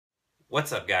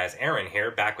What's up guys, Aaron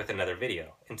here, back with another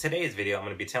video. In today's video, I'm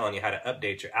going to be telling you how to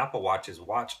update your Apple Watch's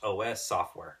WatchOS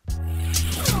software.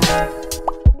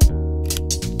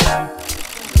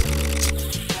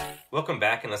 Welcome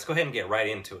back, and let's go ahead and get right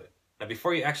into it. Now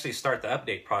before you actually start the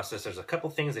update process, there's a couple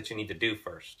things that you need to do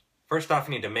first. First off,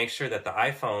 you need to make sure that the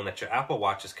iPhone that your Apple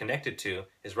Watch is connected to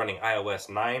is running iOS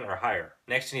 9 or higher.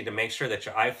 Next, you need to make sure that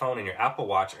your iPhone and your Apple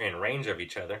Watch are in range of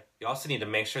each other. You also need to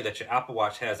make sure that your Apple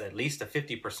Watch has at least a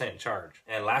 50% charge.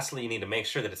 And lastly, you need to make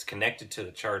sure that it's connected to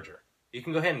the charger. You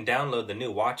can go ahead and download the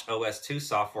new WatchOS 2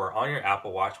 software on your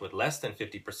Apple Watch with less than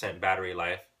 50% battery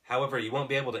life. However, you won't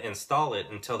be able to install it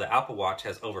until the Apple Watch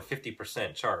has over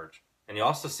 50% charge. And you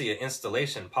also see an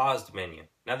installation paused menu.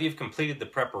 Now that you've completed the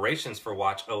preparations for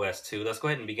WatchOS 2, let's go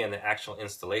ahead and begin the actual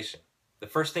installation. The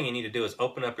first thing you need to do is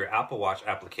open up your Apple Watch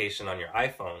application on your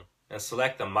iPhone and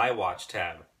select the My Watch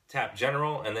tab. Tap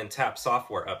General and then tap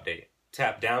Software Update.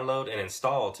 Tap Download and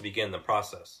Install to begin the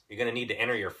process. You're going to need to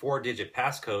enter your 4-digit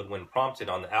passcode when prompted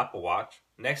on the Apple Watch.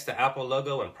 Next, the Apple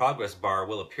logo and progress bar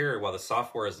will appear while the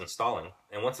software is installing.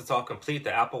 And once it's all complete,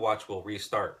 the Apple Watch will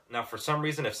restart. Now, for some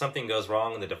reason, if something goes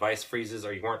wrong and the device freezes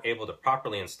or you weren't able to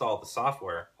properly install the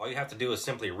software, all you have to do is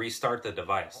simply restart the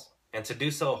device. And to do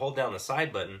so, hold down the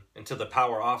side button until the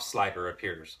power off slider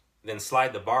appears. Then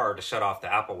slide the bar to shut off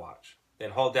the Apple Watch.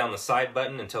 Then hold down the side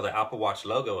button until the Apple Watch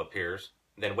logo appears.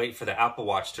 Then wait for the Apple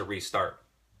Watch to restart.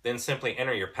 Then simply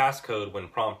enter your passcode when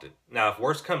prompted. Now, if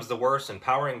worse comes to worse and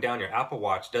powering down your Apple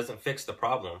Watch doesn't fix the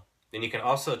problem, then you can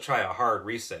also try a hard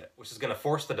reset, which is going to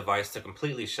force the device to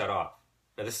completely shut off.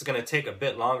 Now, this is going to take a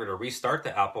bit longer to restart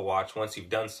the Apple Watch once you've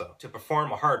done so. To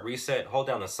perform a hard reset, hold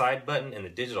down the side button and the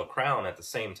digital crown at the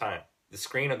same time. The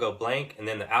screen will go blank and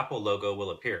then the Apple logo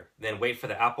will appear. Then wait for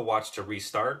the Apple Watch to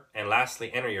restart, and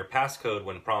lastly, enter your passcode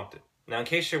when prompted. Now, in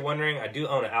case you're wondering, I do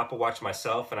own an Apple Watch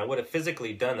myself, and I would have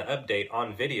physically done the update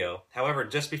on video. However,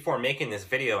 just before making this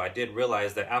video, I did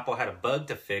realize that Apple had a bug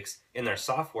to fix in their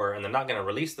software, and they're not going to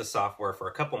release the software for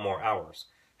a couple more hours.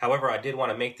 However, I did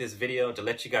want to make this video to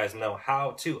let you guys know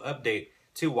how to update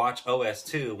to WatchOS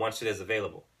 2 once it is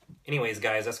available. Anyways,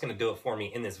 guys, that's going to do it for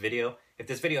me in this video. If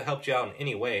this video helped you out in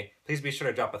any way, please be sure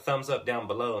to drop a thumbs up down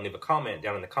below and leave a comment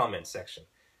down in the comments section.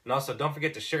 And also, don't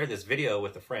forget to share this video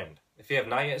with a friend. If you have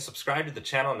not yet subscribed to the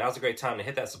channel, now's a great time to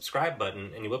hit that subscribe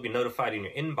button, and you will be notified in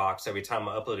your inbox every time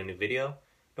I upload a new video.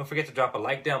 Don't forget to drop a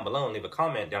like down below and leave a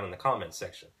comment down in the comments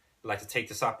section. I'd like to take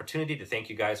this opportunity to thank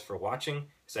you guys for watching.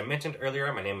 As I mentioned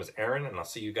earlier, my name is Aaron, and I'll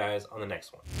see you guys on the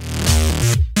next one.